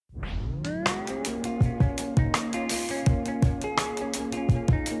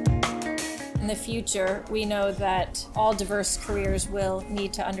in the future, we know that all diverse careers will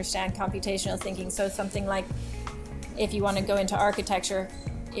need to understand computational thinking. So something like, if you want to go into architecture,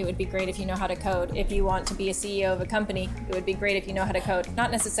 it would be great if you know how to code. If you want to be a CEO of a company, it would be great if you know how to code. Not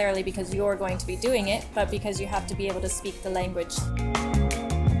necessarily because you're going to be doing it, but because you have to be able to speak the language.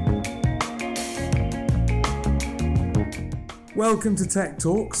 Welcome to Tech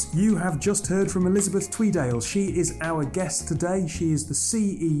Talks. You have just heard from Elizabeth Tweedale. She is our guest today. She is the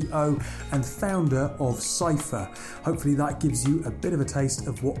CEO and founder of Cypher. Hopefully that gives you a bit of a taste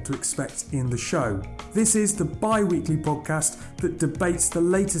of what to expect in the show. This is the bi-weekly podcast that debates the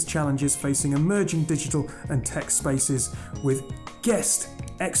latest challenges facing emerging digital and tech spaces with guest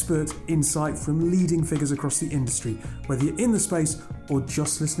expert insight from leading figures across the industry. Whether you're in the space or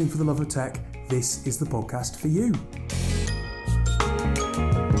just listening for the love of tech, this is the podcast for you.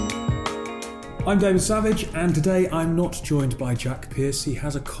 I'm David Savage, and today I'm not joined by Jack Pierce. He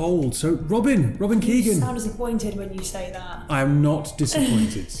has a cold. So, Robin Keegan. You sound disappointed when you say that. I am not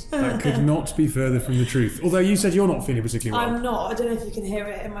disappointed. That could not be further from the truth. Although you said you're not feeling particularly well. I'm not. I don't know if you can hear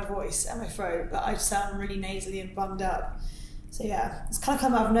it in my voice and my throat, but I sound really nasally and bunged up. So yeah, it's kind of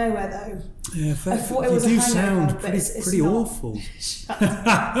come out of nowhere though. Yeah, I thought it was a hangover, sound but it's pretty not. Awful.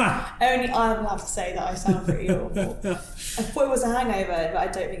 Only I'm allowed to say that I sound pretty awful. I thought it was a hangover, but I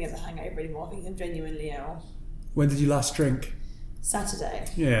don't think it's a hangover anymore. I think I'm genuinely ill. When did you last drink? Saturday.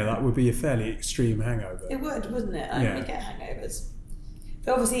 Yeah, that would be a fairly extreme hangover. It would, wouldn't it? I don't get hangovers.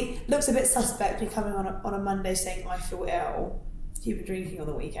 But obviously, it looks a bit suspect me coming on a Monday saying I feel ill. You've been drinking on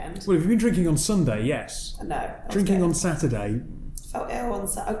the weekend. Well, if you've been drinking on Sunday, yes. No. Drinking on Saturday. Felt ill on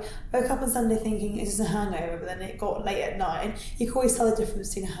Saturday. I woke up on Sunday thinking it's just a hangover, but then it got late at night. And you can always tell the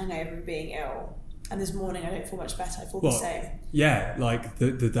difference between a hangover and being ill. And this morning I don't feel much better. I feel the same. Yeah, like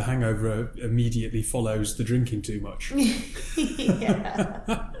the hangover immediately follows the drinking too much.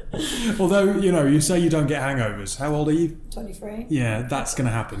 Yeah. Although, you say you don't get hangovers. How old are you? 23. Yeah, that's going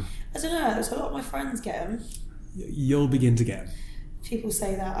to happen. I don't know. There's a lot of my friends get them. You'll begin to get them. People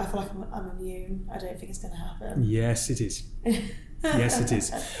say that. I feel like I'm immune. I don't think it's going to happen. Yes, it is. Yes, it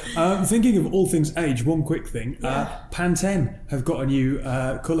is. Thinking of all things age, one quick thing. Yeah. Pantene have got a new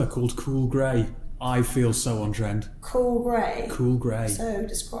colour called Cool Grey. I feel so on trend. Cool grey? Cool Grey. So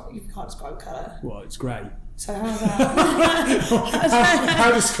you can't describe colour. Well, it's grey. So how's that?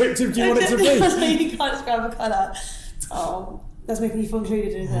 How descriptive do you want it to be? You can't describe a colour. Oh, that's making you feel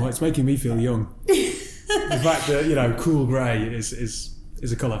included, isn't it? Oh, it's making me feel young. The fact that, cool grey is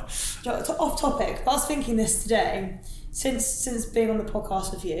a colour. Off topic, but I was thinking this today, since being on the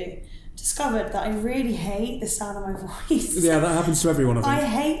podcast with you, discovered that I really hate the sound of my voice. Yeah, that happens to everyone, I think. I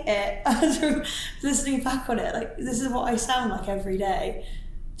hate it. Listening back on it, like, this is what I sound like every day.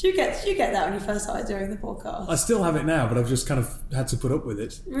 Did you get that when you first started doing the podcast? I still have it now, but I've just kind of had to put up with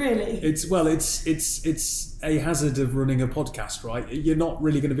it. Really? It's a hazard of running a podcast, right? You're not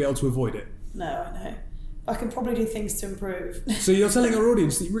really going to be able to avoid it. No, I know. I can probably do things to improve. So you're telling our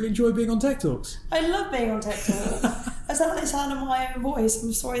audience that you really enjoy being on Tech Talks? I love being on Tech Talks. I sound like the sound of my own voice.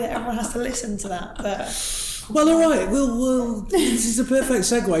 I'm sorry that everyone has to listen to that, but... Well, all right. Well, this is a perfect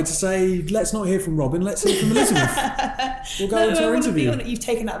segue to say, let's not hear from Robin, let's hear from Elizabeth. We'll go into our interview. You've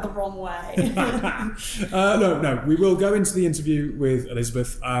taken that the wrong way. No. We will go into the interview with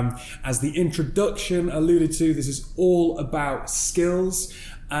Elizabeth. As the introduction alluded to, this is all about skills.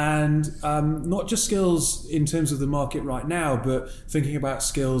 And not just skills in terms of the market right now, but thinking about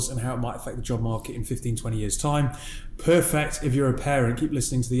skills and how it might affect the job market in 15, 20 years' time. Perfect if you're a parent. Keep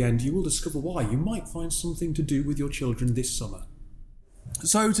listening to the end. You will discover why. You might find something to do with your children this summer.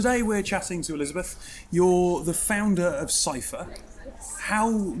 So today we're chatting to Elizabeth. You're the founder of Cypher. How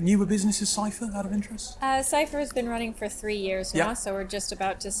new a business is Cypher, out of interest? Cypher has been running for 3 years now, Yeah. so we're just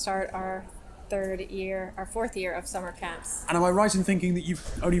about to start our fourth year of summer camps. And am I right in thinking that you've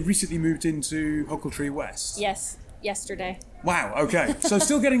only recently moved into Huckletree West? Yes, yesterday. Wow, okay. So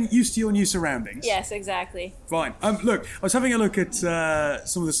still getting used to your new surroundings? Yes, exactly. Fine. Look, I was having a look at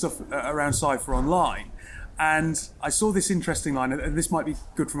some of the stuff around Cypher online, and I saw this interesting line, and this might be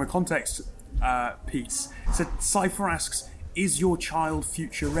good from a context piece. It said, Cypher asks, is your child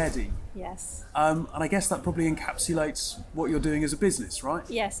future ready? Yes. And I guess that probably encapsulates what you're doing as a business, right?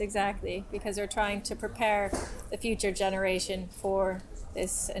 Yes, exactly. Because we're trying to prepare the future generation for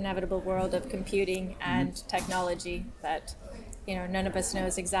this inevitable world of computing and technology that, none of us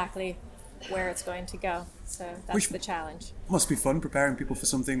knows exactly where it's going to go. So that's the challenge. Must be fun preparing people for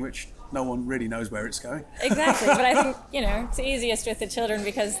something which no one really knows where it's going. Exactly. But I think, it's easiest with the children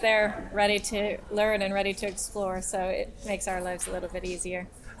because they're ready to learn and ready to explore. So it makes our lives a little bit easier.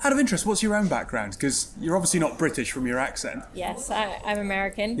 Out of interest, what's your own background? Because you're obviously not British from your accent. Yes, I'm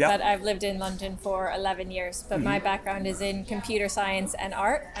American, Yep. but I've lived in London for 11 years. But my background is in computer science and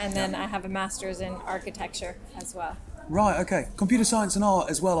art, and then I have a master's in architecture as well. Right, okay. Computer science and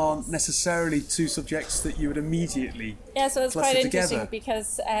art as well aren't necessarily two subjects that you would immediately Yeah, so it's cluster quite interesting together.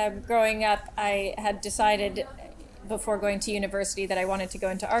 because growing up, I had decided before going to university that I wanted to go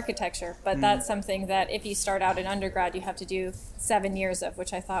into architecture, but that's something that if you start out in undergrad, you have to do 7 years of,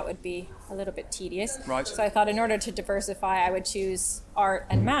 which I thought would be a little bit tedious. Right. So I thought in order to diversify, I would choose art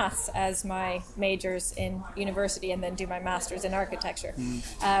and maths as my majors in university and then do my master's in architecture.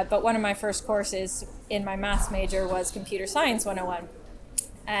 But one of my first courses in my maths major was Computer Science 101.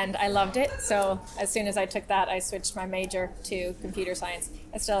 And I loved it, so as soon as I took that, I switched my major to computer science.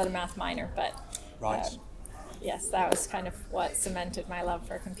 I still had a math minor, but Right. yes, that was kind of what cemented my love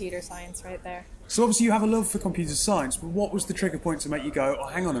for computer science right there. So obviously you have a love for computer science, but what was the trigger point to make you go, oh,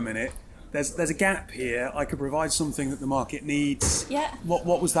 hang on a minute, there's a gap here, I could provide something that the market needs. Yeah.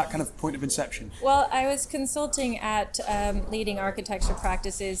 What was that kind of point of inception? Well, I was consulting at leading architecture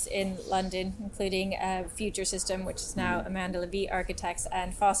practices in London, including Future System, which is now Amanda Levy Architects,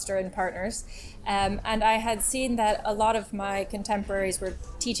 and Foster and Partners. And I had seen that a lot of my contemporaries were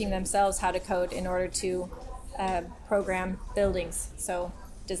teaching themselves how to code in order to program buildings, so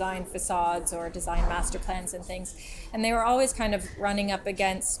design facades or design master plans and things. And they were always kind of running up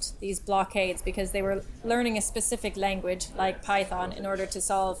against these blockades because they were learning a specific language like Python in order to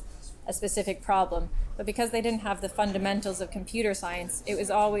solve a specific problem. But because they didn't have the fundamentals of computer science, it was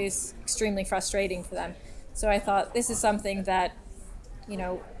always extremely frustrating for them. So I thought this is something that, you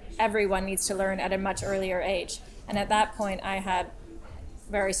know, everyone needs to learn at a much earlier age. And at that point I had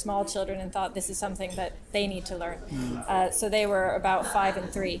very small children and thought this is something that they need to learn. So they were about 5 and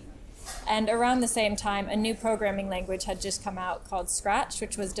 3. And around the same time, a new programming language had just come out called Scratch,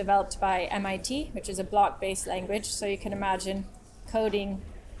 which was developed by MIT, which is a block-based language. So you can imagine coding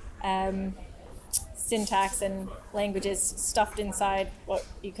syntax and languages stuffed inside what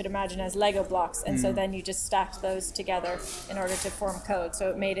you could imagine as Lego blocks. And so then you just stacked those together in order to form code. So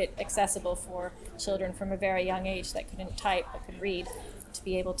it made it accessible for children from a very young age that couldn't type but could read to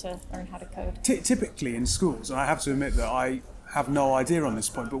be able to learn how to code. Typically in schools, and I have to admit that I have no idea on this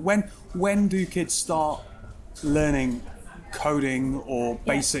point, but when do kids start learning coding or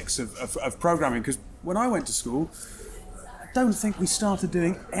basics of programming? Because when I went to school, I don't think we started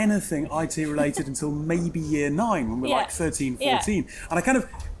doing anything IT related until maybe year 9 when we're like 13, 14. And I kind of,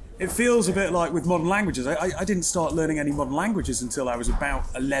 it feels a bit like with modern languages. I didn't start learning any modern languages until I was about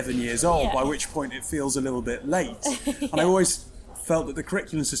 11 years old, by which point it feels a little bit late. And I always felt that the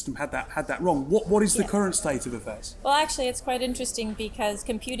curriculum system had that wrong. What is the current state of affairs? Well, actually, it's quite interesting because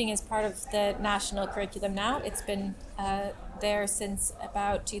computing is part of the national curriculum now. It's been there since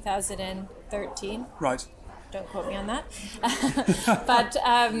about 2013. Right. Don't quote me on that. But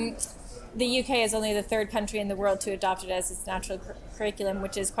the UK is only the 3rd country in the world to adopt it as its national curriculum,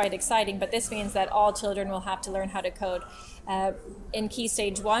 which is quite exciting. But this means that all children will have to learn how to code. In Key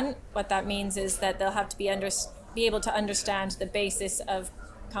Stage 1, what that means is that they'll have to be able to understand the basis of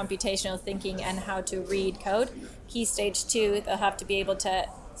computational thinking and how to read code. Key Stage 2, they'll have to be able to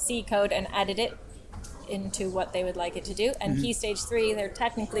see code and edit it into what they would like it to do. And Key Stage 3, they're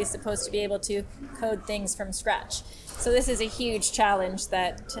technically supposed to be able to code things from scratch. So this is a huge challenge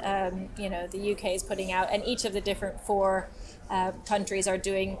that the UK is putting out, and each of the different 4 countries are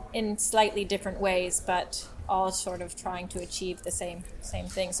doing in slightly different ways, but all sort of trying to achieve the same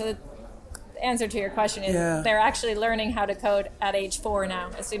thing. So the answer to your question is they're actually learning how to code at age 4 now,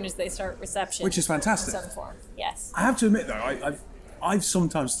 as soon as they start reception. Which is fantastic. In some form, yes. I have to admit though, I've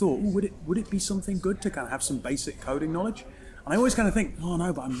sometimes thought, would it be something good to kind of have some basic coding knowledge? And I always kind of think, oh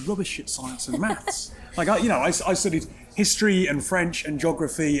no, but I'm rubbish at science and maths. Like, I studied history and French and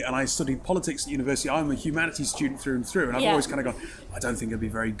geography, and I studied politics at university. I'm a humanities student through and through, and I've always kind of gone, I don't think I'd be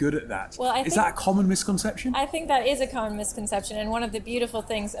very good at that. Well, is that a common misconception? I think that is a common misconception, and one of the beautiful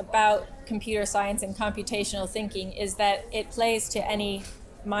things about computer science and computational thinking is that it plays to any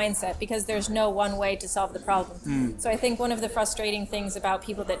mindset, because there's no one way to solve the problem. So I think one of the frustrating things about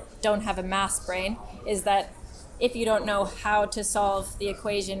people that don't have a maths brain is that if you don't know how to solve the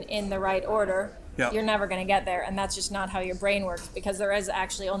equation in the right order, you're never going to get there, and that's just not how your brain works, because there is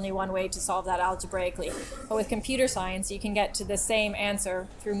actually only one way to solve that algebraically. But with computer science, you can get to the same answer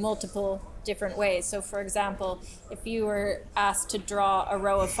through multiple different ways. So for example, if you were asked to draw a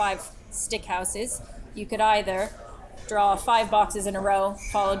row of 5 stick houses, you could either draw 5 boxes in a row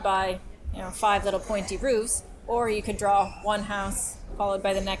followed by 5 little pointy roofs, or you could draw one house followed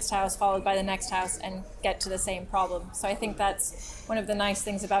by the next house, followed by the next house, and get to the same problem. So I think that's one of the nice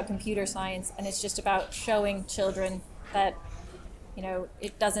things about computer science, and it's just about showing children that,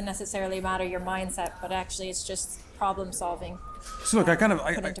 it doesn't necessarily matter your mindset, but actually it's just problem solving. So look,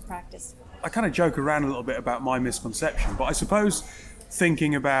 put into practice. I kind of joke around a little bit about my misconception, but I suppose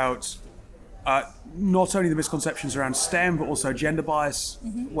thinking about not only the misconceptions around STEM, but also gender bias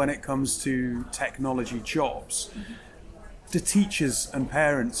when it comes to technology jobs. Do teachers and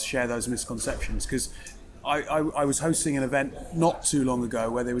parents share those misconceptions? Because I was hosting an event not too long ago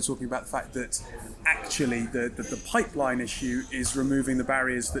where they were talking about the fact that actually the pipeline issue is removing the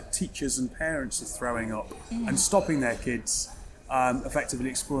barriers that teachers and parents are throwing up and stopping their kids effectively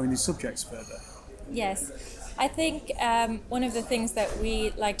exploring these subjects further. Yes. I think one of the things that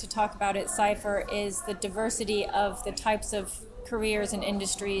we like to talk about at Cypher is the diversity of the types of careers and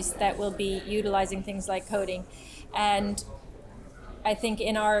industries that will be utilizing things like coding. And I think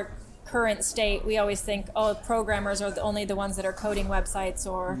in our current state, we always think, programmers are only the ones that are coding websites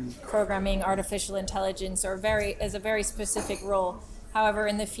or programming artificial intelligence or is a very specific role. However,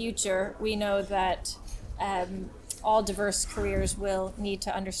 in the future, we know that all diverse careers will need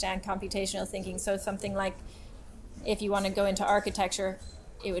to understand computational thinking. So something like, if you want to go into architecture,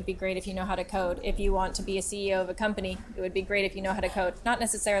 it would be great if you know how to code. If you want to be a CEO of a company, it would be great if you know how to code. Not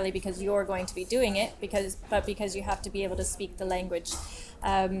necessarily because you're going to be doing it, but because you have to be able to speak the language.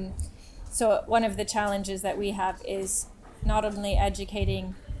 So one of the challenges that we have is not only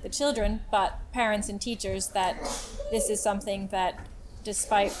educating the children, but parents and teachers that this is something that,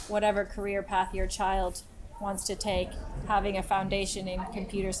 despite whatever career path your child wants to take, having a foundation in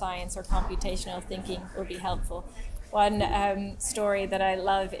computer science or computational thinking will be helpful. One story that I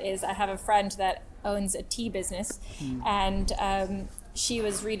love is I have a friend that owns a tea business, and she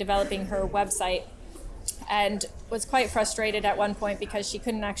was redeveloping her website and was quite frustrated at one point because she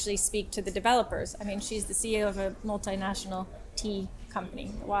couldn't actually speak to the developers. I mean, she's the CEO of a multinational tea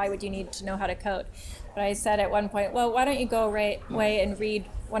company. Why would you need to know how to code? But I said at one point, well, why don't you go away and read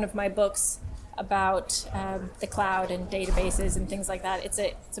one of my books about the cloud and databases and things like that. It's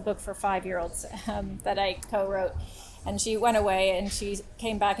a book for 5-year-olds that I co-wrote. And she went away and she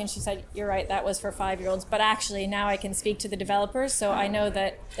came back and she said, you're right, that was for 5-year-olds. But actually now I can speak to the developers, so I know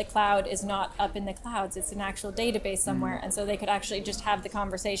that the cloud is not up in the clouds. It's an actual database somewhere. And so they could actually just have the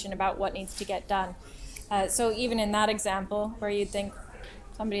conversation about what needs to get done. So even in that example, where you'd think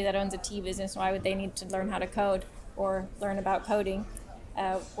somebody that owns a tea business, why would they need to learn how to code or learn about coding?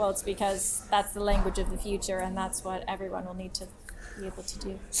 Well, it's because that's the language of the future, and that's what everyone will need to be able to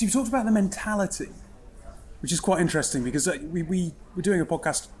do. So you talked about the mentality, which is quite interesting because we were doing a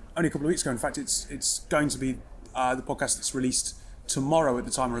podcast only a couple of weeks ago. In fact, it's going to be the podcast that's released tomorrow at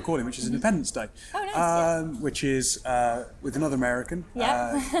the time of recording, which is Independence Day. Oh, nice. Which is with another American,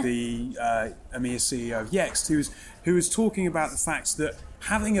 the EMEA CEO of Yext, who was talking about the fact that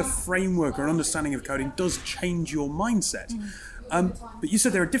having a framework or understanding of coding does change your mindset. But you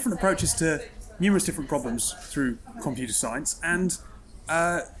said there are different approaches to numerous different problems through computer science, and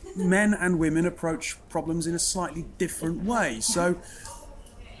men and women approach problems in a slightly different way. So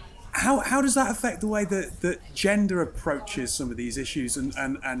how does that affect the way that gender approaches some of these issues,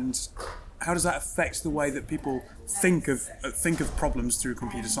 and how does that affect the way that people think of problems through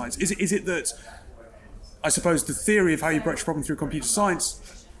computer science? Is it that, I suppose, the theory of how you approach a problem through computer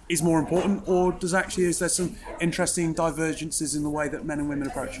science is more important, or is there some interesting divergences in the way that men and women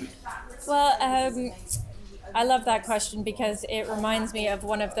approach it? Well, I love that question because it reminds me of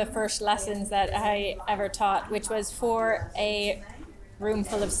one of the first lessons that I ever taught, which was for a room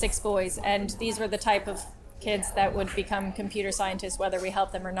full of 6 boys, and these were the type of kids that would become computer scientists whether we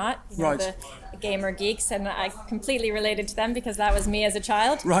help them or not. Right. The gamer geeks, and I completely related to them because that was me as a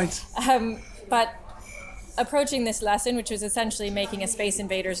child. Right. But approaching this lesson, which was essentially making a Space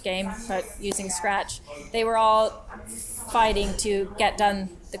Invaders game, but using Scratch, they were all fighting to get done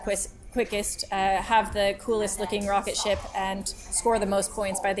the quickest, have the coolest looking rocket ship, and score the most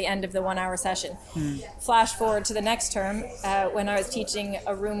points by the end of the 1-hour session. Flash forward to the next term, when I was teaching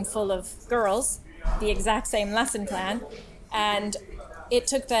a room full of girls, the exact same lesson plan, and it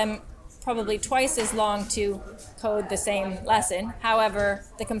took them probably twice as long to code the same lesson. However,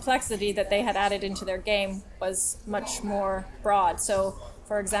 the complexity that they had added into their game was much more broad. So,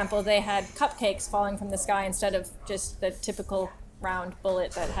 for example, they had cupcakes falling from the sky instead of just the typical round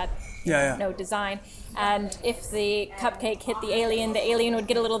bullet that had no design. And if the cupcake hit the alien would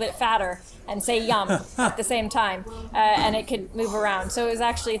get a little bit fatter and say yum at the same time, and it could move around. So it was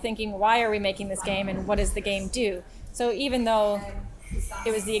actually thinking, why are we making this game and what does the game do? So even though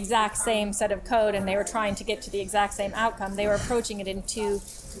it was the exact same set of code and they were trying to get to the exact same outcome, they were approaching it in two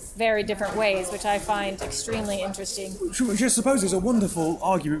very different ways, which I find extremely interesting. Which I suppose is a wonderful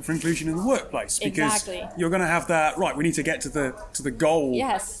argument for inclusion in the workplace, because Exactly. you're going to have that, right, we need to get to the goal.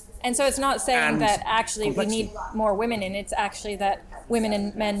 Yes. And so it's not saying And that actually complexity. we need more women in, it's actually that women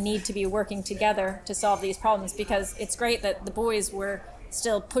and men need to be working together to solve these problems, because it's great that the boys were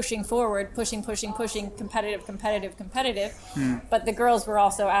still pushing forward, pushing, competitive, but the girls were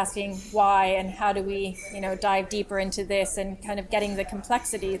also asking why and how do we, dive deeper into this and kind of getting the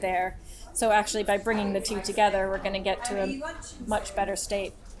complexity there. So actually by bringing the two together, we're going to get to a much better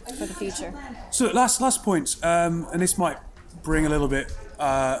state for the future. So last point, and this might bring a little bit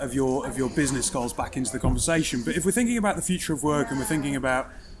of your business goals back into the conversation, but if we're thinking about the future of work and we're thinking about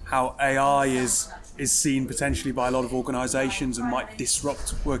how AI is seen potentially by a lot of organisations and might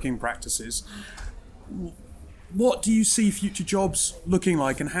disrupt working practices, what do you see future jobs looking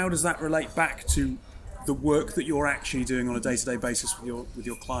like, and how does that relate back to the work that you're actually doing on a day-to-day basis with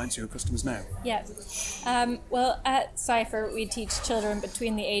your clients, your customers now? Yeah. Well, at Cypher, we teach children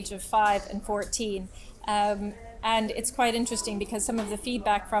between the age of 5 and 14. And it's quite interesting because some of the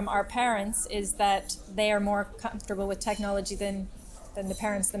feedback from our parents is that they are more comfortable with technology than the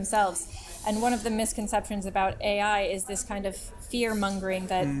parents themselves. And one of the misconceptions about AI is this kind of fear-mongering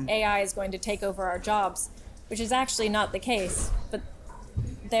that AI is going to take over our jobs, which is actually not the case. But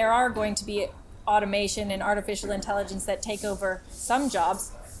there are going to be automation and artificial intelligence that take over some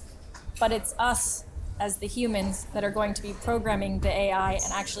jobs, but it's us as the humans that are going to be programming the AI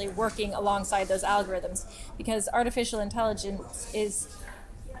and actually working alongside those algorithms, because artificial intelligence is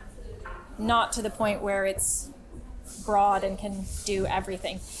not to the point where it's broad and can do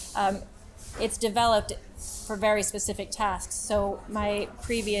everything. It's developed for very specific tasks. So my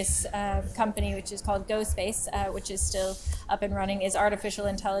previous company, which is called GoSpace, which is still up and running, is artificial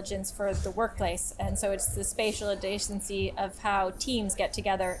intelligence for the workplace. And so it's the spatial adjacency of how teams get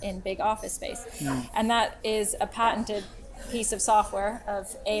together in big office space. And that is a patented piece of software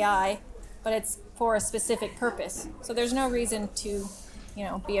of AI, but it's for a specific purpose. So there's no reason to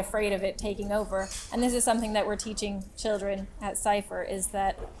be afraid of it taking over. And this is something that we're teaching children at Cypher, is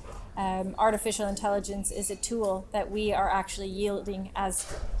that artificial intelligence is a tool that we are actually yielding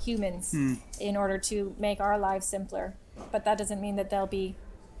as humans in order to make our lives simpler. But that doesn't mean that they'll be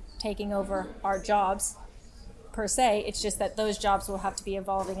taking over our jobs per se. It's just that those jobs will have to be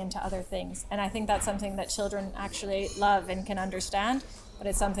evolving into other things. And I think that's something that children actually love and can understand. But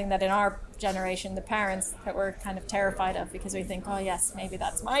it's something that in our generation, the parents, that we're kind of terrified of, because we think, oh yes, maybe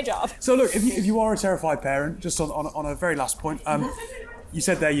that's my job. So look, if you are a terrified parent, just on a very last point, you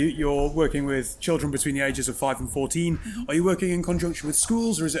said there you're working with children between the ages of 5 and 14. Are you working in conjunction with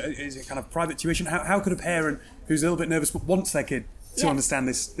schools, or is it kind of private tuition? How could a parent who's a little bit nervous but wants their kid to understand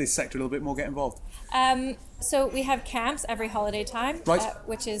this sector a little bit more get involved? So we have camps every holiday time, right.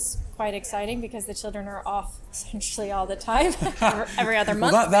 Which is quite exciting because the children are off essentially all the time, every other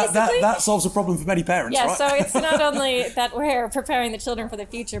month. Well, that solves a problem for many parents, yeah, right? So it's not only that we're preparing the children for the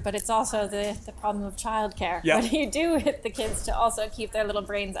future, but it's also the problem of childcare. Yeah. What do you do with the kids to also keep their little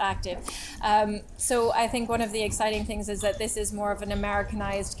brains active? So I think one of the exciting things is that this is more of an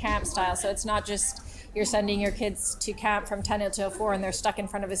Americanized camp style. So it's not just you're sending your kids to camp from 10 until 4 and they're stuck in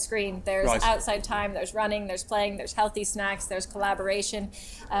front of a screen. There's right. outside time, there's running, there's playing, there's healthy snacks, there's collaboration.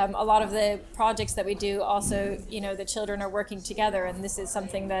 A lot of the projects that we do also, the children are working together, and this is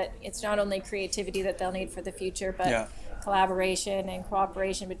something that it's not only creativity that they'll need for the future, but collaboration and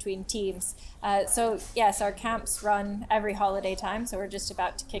cooperation between teams. So yes, our camps run every holiday time, so we're just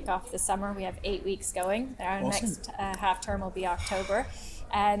about to kick off the summer. We have 8 weeks going. Our next half term will be October.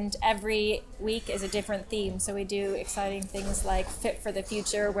 And every week is a different theme. So we do exciting things like Fit for the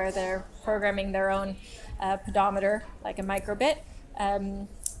Future, where they're programming their own pedometer, like a microbit,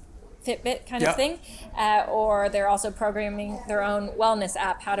 Fitbit kind of thing. Or they're also programming their own wellness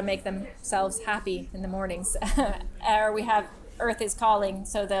app, how to make themselves happy in the mornings. Or we have Earth is Calling,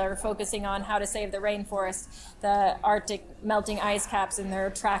 so they're focusing on how to save the rainforest, the Arctic melting ice caps, and they're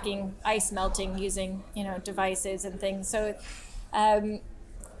tracking ice melting using, devices and things. So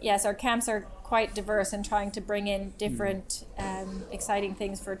yes, our camps are quite diverse and trying to bring in different exciting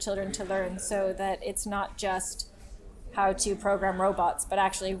things for children to learn, so that it's not just how to program robots, but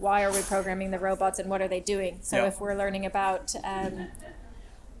actually why are we programming the robots and what are they doing? So if we're learning about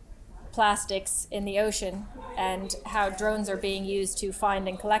plastics in the ocean and how drones are being used to find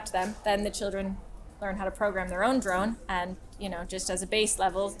and collect them, then the children learn how to program their own drone, and just as a base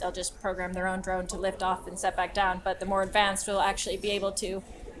level, they'll just program their own drone to lift off and set back down. But the more advanced will actually be able to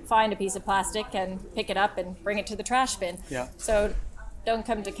find a piece of plastic and pick it up and bring it to the trash bin. Yeah. So don't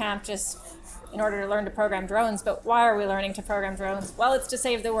come to camp just in order to learn to program drones, but why are we learning to program drones? Well, it's to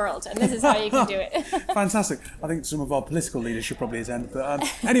save the world, and this is how you can do it. Fantastic. I think some of our political leaders should probably attend. But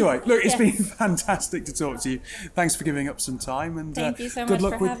anyway, look, it's been fantastic to talk to you. Thanks for giving up some time, and thank you so good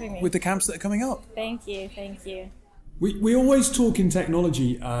much luck for having me. with the camps that are coming up. Thank you. We always talk in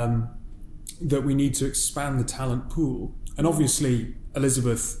technology that we need to expand the talent pool, and obviously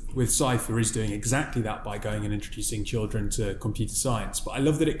Elizabeth with Cypher is doing exactly that by going and introducing children to computer science. But I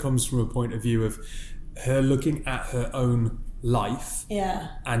love that it comes from a point of view of her looking at her own life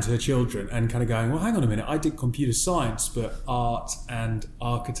and her children and kind of going, well, hang on a minute, I did computer science, but art and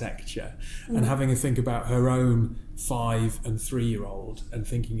architecture, and having a think about her own 5 and 3-year-old and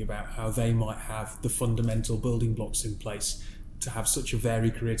thinking about how they might have the fundamental building blocks in place to have such a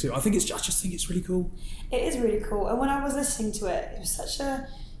varied career too. I just think it's really cool. It is really cool. And when I was listening to it, it was such a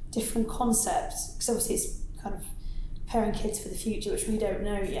different concept, because obviously it's kind of preparing kids for the future, which we don't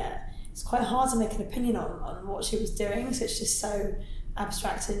know yet. It's quite hard to make an opinion on what she was doing, so it's just so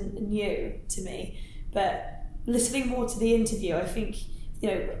abstract and new to me. But listening more to the interview, I think,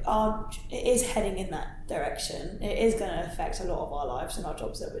 it is heading in that direction. It is going to affect a lot of our lives and our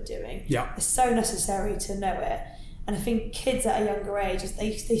jobs that we're doing. Yeah. It's so necessary to know it. And I think kids at a younger age,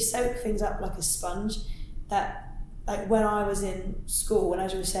 they soak things up like a sponge. That, like when I was in school, and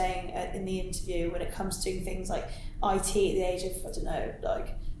as you were saying in the interview, when it comes to doing things like IT at the age of, I don't know,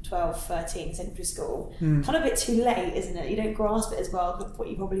 like 12, 13, secondary school, kind of a bit too late, isn't it? You don't grasp it as well as what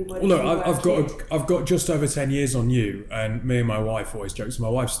you probably would. Well, look, I've got just over 10 years on you, and me and my wife always joke. So my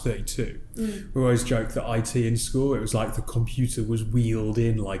wife's 32. We always joke that IT in school, it was like the computer was wheeled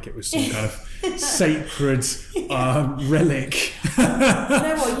in like it was some kind of sacred relic. You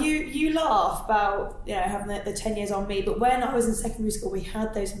know what? You laugh about having the 10 years on me, but when I was in secondary school, we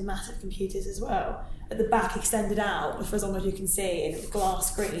had those massive computers as well, at the back extended out for as long as you can see, and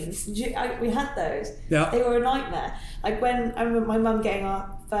glass screens. We had those. Yeah. They were a nightmare. Like when I remember my mum getting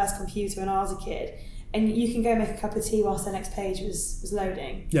our first computer when I was a kid, and you can go make a cup of tea whilst the next page was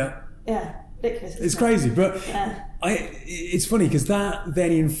loading. Yeah. Yeah. Ridiculous. It's crazy, but yeah. It's funny because that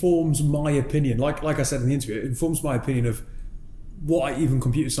then informs my opinion. Like I said in the interview, it informs my opinion of what even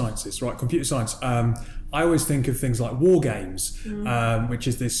computer science is, right? Computer science. I always think of things like War Games, which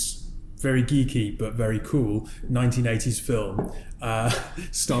is this very geeky but very cool 1980s film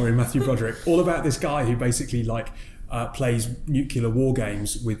starring Matthew Broderick, all about this guy who basically plays nuclear war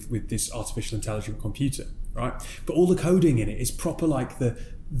games with this artificial intelligent computer, right? But all the coding in it is proper like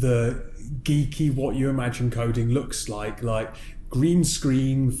the geeky what you imagine coding looks like green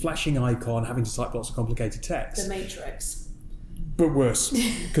screen, flashing icon, having to type lots of complicated text. The Matrix. But worse,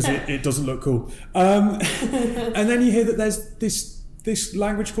 because it doesn't look cool. And then you hear that there's this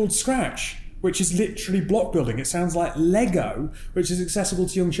language called Scratch, which is literally block building. It sounds like Lego, which is accessible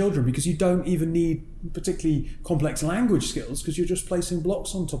to young children because you don't even need particularly complex language skills because you're just placing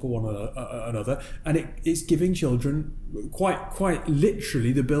blocks on top of one another, and it's giving children quite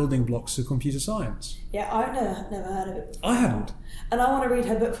literally the building blocks of computer science. Yeah, I've never heard of it before. I hadn't. And I want to read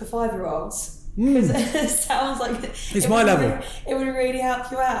her book for 5-year-olds. Because it sounds like it's my level. It would really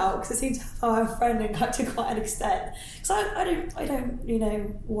help you out, because it seems to have our friend and to quite an extent. Because I don't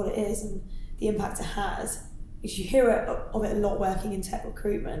know what it is and the impact it has. Because you hear of it a lot working in tech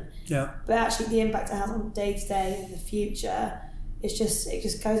recruitment. Yeah. But actually, the impact it has on day to day in the future, it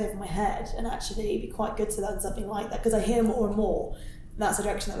just goes over my head. And actually, it'd be quite good to learn something like that, because I hear more and more that's the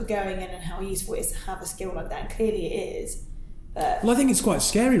direction that we're going in, and how useful it is to have a skill like that. And clearly, it is. But well, I think it's quite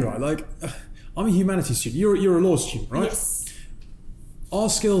scary, right? I'm a humanities student. You're a law student, right? Yes. Our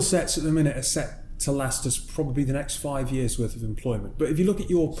skill sets at the minute are set to last us probably the next 5 years worth of employment. But if you look at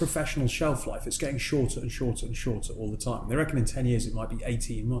your professional shelf life, it's getting shorter and shorter and shorter all the time. They reckon in 10 years it might be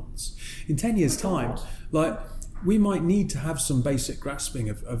 18 months. In 10 years' time, we might need to have some basic grasping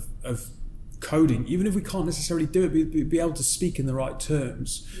of coding, even if we can't necessarily do it, be able to speak in the right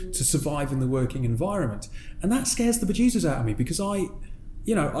terms to survive in the working environment. And that scares the bejesus out of me, because I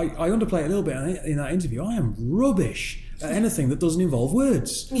underplay it a little bit in that interview. I am rubbish at anything that doesn't involve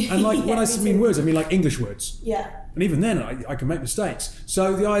words. And when I mean words, I mean like English words. Yeah. And even then, I can make mistakes.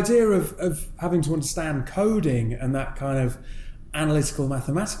 So the idea of having to understand coding and that kind of analytical,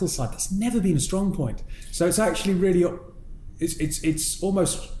 mathematical side, that's never been a strong point. So it's actually really, it's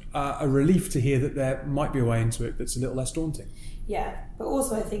almost a relief to hear that there might be a way into it that's a little less daunting. Yeah, but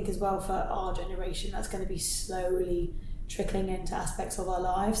also I think as well for our generation, that's going to be slowly trickling into aspects of our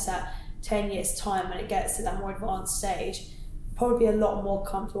lives. That 10 years time, when it gets to that more advanced stage, probably be a lot more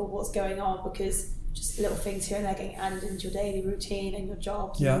comfortable with what's going on, because just little things here and there getting added into your daily routine and your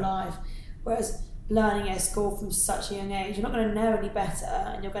jobs and your life. Whereas learning at school from such a young age, you're not going to know any better,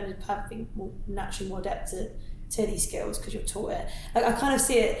 and you're going to be naturally more adept to these skills because you're taught it. Like, I kind of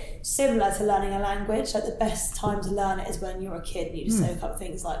see it similar to learning a language. Like, the best time to learn it is when you're a kid and you just soak up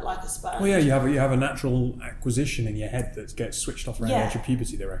things like a sponge. Well, yeah, you have a natural acquisition in your head that gets switched off around the age of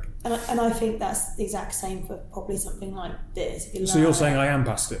puberty, they reckon. And I think that's the exact same for probably something like this. If you so you're saying I am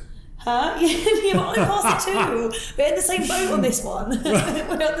past it? Huh? Yeah, but I'm past it too. We're in the same boat on this one. We're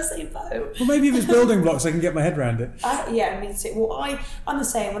on the same boat. Well, maybe if it's building blocks, I can get my head around it. Yeah, me too. Well, I'm the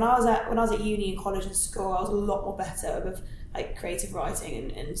same. When I was at uni and college and school, I was a lot more better with like creative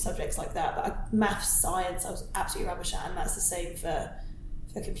writing and subjects like that. But maths, science, I was absolutely rubbish at, and that's the same for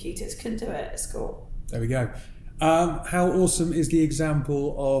computers. Couldn't do it at school. There we go. How awesome is the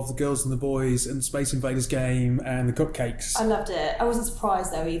example of the girls and the boys and Space Invaders game and the cupcakes? I loved it. I wasn't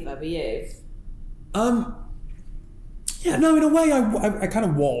surprised though either, were you? Yeah, no, in a way I kind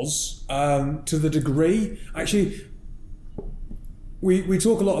of was, to the degree. Actually, we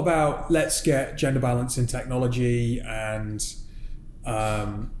talk a lot about let's get gender balance in technology, and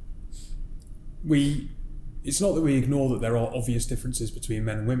it's not that we ignore that there are obvious differences between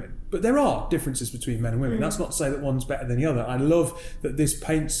men and women, but there are differences between men and women. That's not to say that one's better than the other. I love that this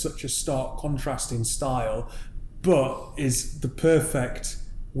paints such a stark contrast in style, but is the perfect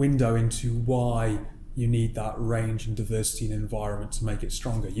window into why you need that range and diversity in environment to make it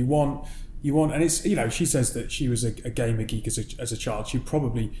stronger. You want, and it's, she says that she was a gamer geek as a child. She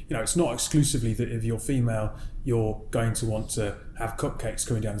probably, it's not exclusively that if you're female, you're going to want to have cupcakes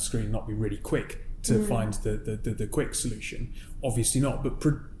coming down the screen and not be really quick to find the quick solution. Obviously not,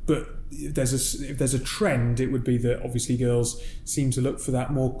 but if there's a trend, it would be that obviously girls seem to look for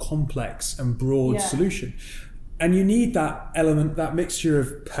that more complex and broad solution. And you need that element, that mixture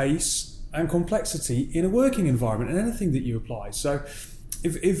of pace and complexity in a working environment and anything that you apply. So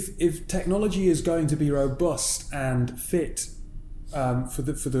if technology is going to be robust and fit for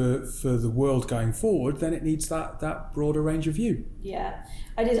the world going forward, then it needs that broader range of view. Yeah,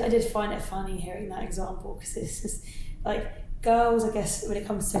 I did find it funny hearing that example, because it's just like girls, I guess, when it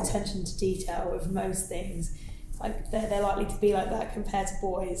comes to attention to detail with most things, like they're likely to be like that compared to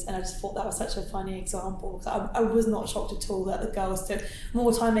boys, and I just thought that was such a funny example, because I was not shocked at all that the girls took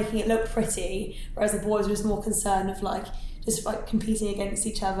more time making it look pretty, whereas the boys were just more concerned of just competing against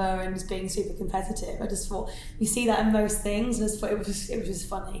each other and just being super competitive. I just thought you see that in most things, and I just thought it was just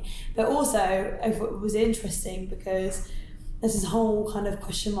funny. But also I thought it was interesting because there's this whole kind of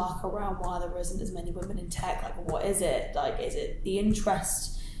question mark around why there isn't as many women in tech. Like, what is it? Like, is it the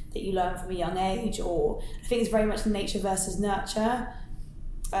interest that you learn from a young age, or I think it's very much nature versus nurture,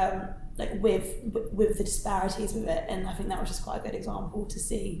 with the disparities with it. And I think that was just quite a good example to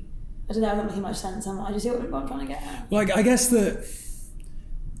see. I don't know, I'm not making much sense. I just see what I'm trying to get at. Like, I guess that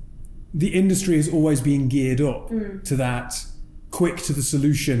the industry is always being geared up to that quick to the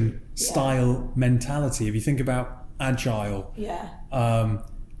solution style mentality. If you think about agile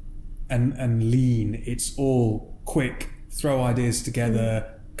and lean, it's all quick, throw ideas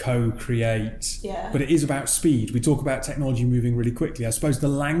together, co-create. But it is about speed. We talk about technology moving really quickly. I suppose the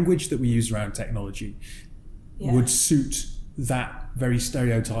language that we use around technology would suit that very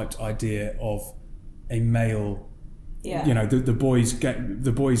stereotyped idea of a male.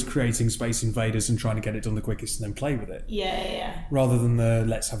 The boys creating Space Invaders and trying to get it done the quickest and then play with it. Rather than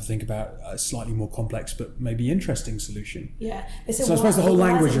let's have a think about a slightly more complex but maybe interesting solution. So I suppose the whole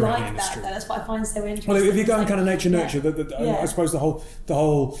language around the industry. That's what I find so interesting. Well, if you go in kind of nature nurture, I suppose the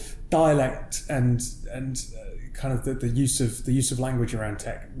whole dialect and kind of the use of language around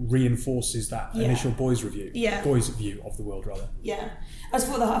tech reinforces that initial boys' view of the world, rather. I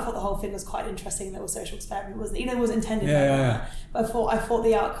thought the whole thing was quite interesting. The little social experiment, wasn't it? It wasn't intended like that. But I thought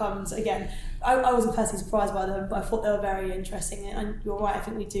the outcomes, again, I wasn't personally surprised by them, but I thought they were very interesting. And you're right, I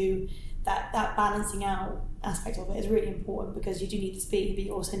think we do that balancing out aspect of it is really important, because you do need the speed, but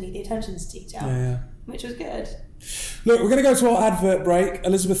you also need the attention to detail, which was good. Look, we're going to go to our advert break.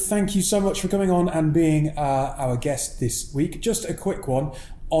 Elizabeth, thank you so much for coming on and being our guest this week. Just a quick one.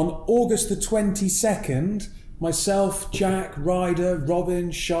 On August the 22nd, myself, Jack, Ryder,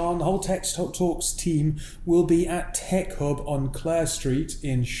 Robin, Sean, the whole Tech Talks team will be at Tech Hub on Clare Street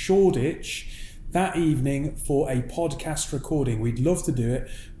in Shoreditch that evening for a podcast recording. We'd love to do it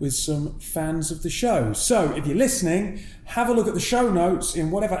with some fans of the show. So if you're listening, have a look at the show notes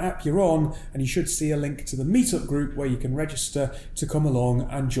in whatever app you're on, and you should see a link to the meetup group where you can register to come along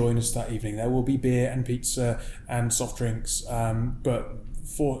and join us that evening. There will be beer and pizza and soft drinks, but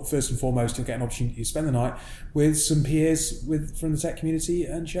first and foremost, you'll get an opportunity to spend the night with some peers from the tech community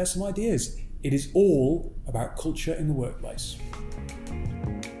and share some ideas. It is all about culture in the workplace.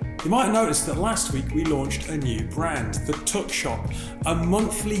 You might have noticed that last week we launched a new brand, The Tuck Shop, a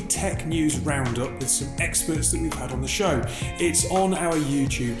monthly tech news roundup with some experts that we've had on the show. It's on our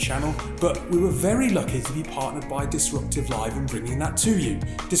YouTube channel, but we were very lucky to be partnered by Disruptive Live in bringing that to you.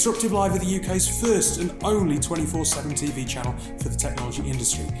 Disruptive Live are the UK's first and only 24/7 TV channel for the technology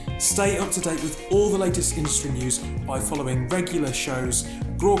industry. Stay up to date with all the latest industry news by following regular shows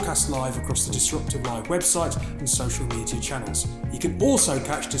broadcast live across the Disruptive Live website and social media channels. You can also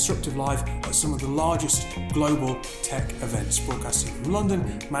catch Disruptive Live at some of the largest global tech events, broadcasting from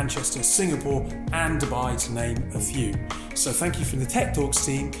London, Manchester, Singapore and Dubai, to name a few. So thank you from the Tech Talks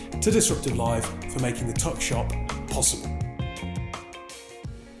team to Disruptive Live for making the Tuck Shop possible.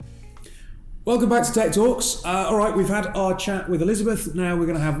 Welcome back to Tech Talks. All right, we've had our chat with Elizabeth. Now we're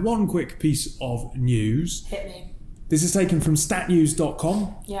going to have one quick piece of news. Hit me. This is taken from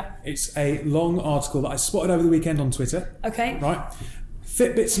statnews.com. Yeah. It's a long article that I spotted over the weekend on Twitter. Okay. Right.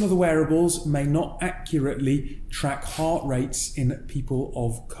 Fitbits and other wearables may not accurately track heart rates in people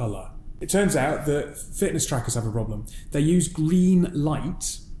of colour. It turns out that fitness trackers have a problem. They use green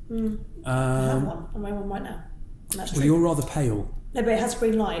light. I have one. I'm wearing one right now. Well, you're rather pale. No, but it has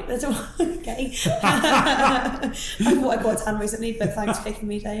green light. That's all. Okay. I thought I got a tan recently, but thanks for picking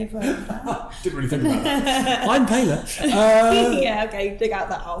me, Dave. Didn't really think about that. I'm paler. Yeah, okay, dig out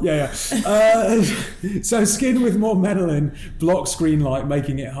that hole. Yeah. So skin with more melanin blocks green light,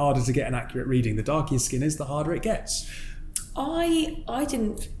 making it harder to get an accurate reading. The darker your skin is, the harder it gets. I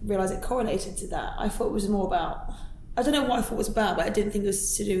didn't realise it correlated to that. I thought it was more about... I don't know what I thought it was about, but I didn't think it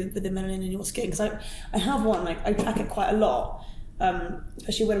was to do with the melanin in your skin. Because I have one, like I track it quite a lot.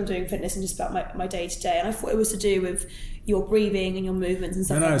 Especially when I'm doing fitness and just about my day-to-day. And I thought it was to do with your breathing and your movements and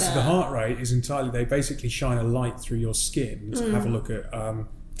stuff like that. So the heart rate is entirely... They basically shine a light through your skin to have a look at...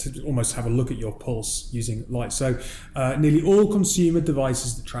 to almost have a look at your pulse using light. So nearly all consumer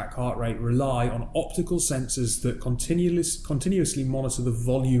devices that track heart rate rely on optical sensors that continuously monitor the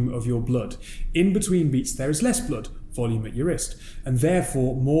volume of your blood. In between beats, there is less blood volume at your wrist, and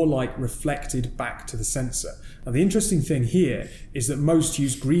therefore more light reflected back to the sensor. Now the interesting thing here is that most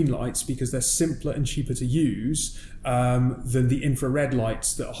use green lights because they're simpler and cheaper to use than the infrared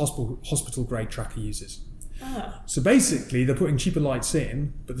lights that a hospital grade tracker uses. So basically they're putting cheaper lights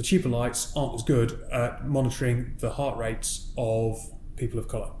in, but the cheaper lights aren't as good at monitoring the heart rates of people of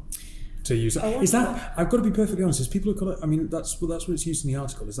colour. To use it. Is that, I've got to be perfectly honest, is people of colour, I mean, that's what it's used in the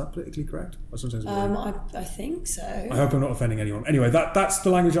article. Is that politically correct? I think so. I hope I'm not offending anyone. Anyway, that's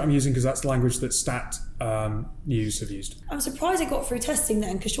the language that I'm using because that's the language that Stat News have used. I'm surprised it got through testing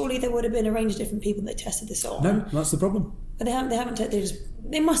then, because surely there would have been a range of different people that tested this on. No, that's the problem. But they haven't.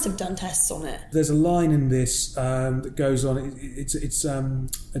 They must have done tests on it. There's a line in this that goes on. It's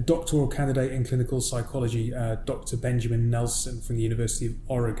a doctoral candidate in clinical psychology, Dr. Benjamin Nelson from the University of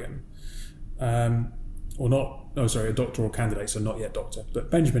Oregon. A doctoral candidate, so not yet doctor, but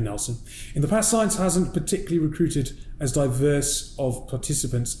Benjamin Nelson. In the past, science hasn't particularly recruited as diverse of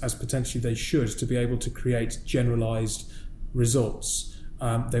participants as potentially they should to be able to create generalised results.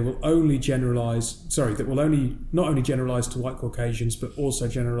 That will not only generalise to white Caucasians, but also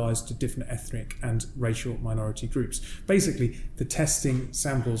generalise to different ethnic and racial minority groups. Basically, the testing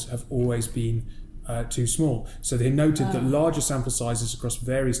samples have always been too small. So they noted that larger sample sizes across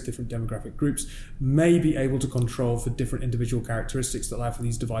various different demographic groups may be able to control for different individual characteristics that allow for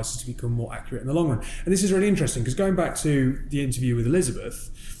these devices to become more accurate in the long run. And this is really interesting because going back to the interview with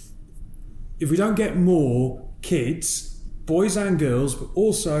Elizabeth, if we don't get more kids, boys and girls, but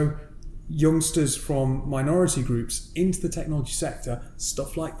also youngsters from minority groups into the technology sector,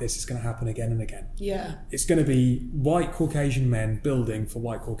 stuff like this is going to happen again and again. Yeah. It's going to be white Caucasian men building for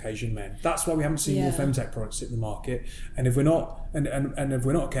white Caucasian men. That's why we haven't seen more femtech products hit the market. And if we're not if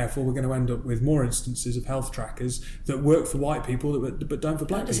we're not careful, we're going to end up with more instances of health trackers that work for white people but don't for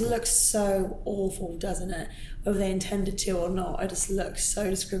black people. It just looks so awful, doesn't it? Whether they intended to or not, it just looks so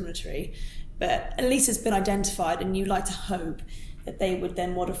discriminatory. But at least it's been identified, and you like to hope that they would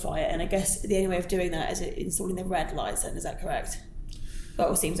then modify it. And I guess the only way of doing that is installing the red lights then, is that correct?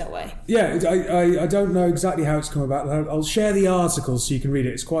 Well, it seems that way. Yeah, I don't know exactly how it's come about. I'll share the article so you can read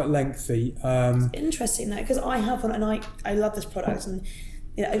it. It's quite lengthy. It's interesting though, because I have one and I love this product, and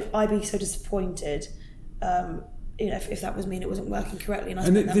I'd be so disappointed if that was me and it wasn't working correctly.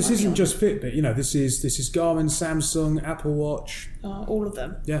 And this isn't just Fitbit. This is Garmin, Samsung, Apple Watch. All of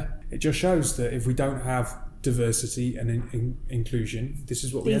them. Yeah, it just shows that if we don't have diversity and inclusion, this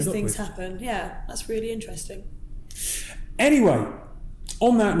is what we end up with. These things happen. Yeah, that's really interesting. Anyway,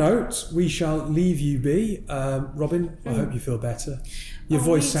 on that note, we shall leave you be. Robin, I hope you feel better. Your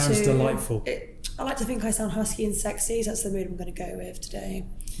voice sounds delightful. I like to think I sound husky and sexy, so that's the mood I'm going to go with today.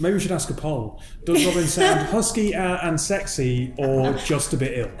 Maybe we should ask a poll. Does Robin sound husky and sexy, or just a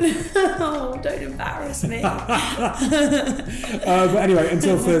bit ill? Oh, don't embarrass me. But anyway,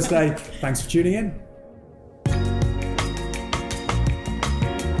 until Thursday, thanks for tuning in.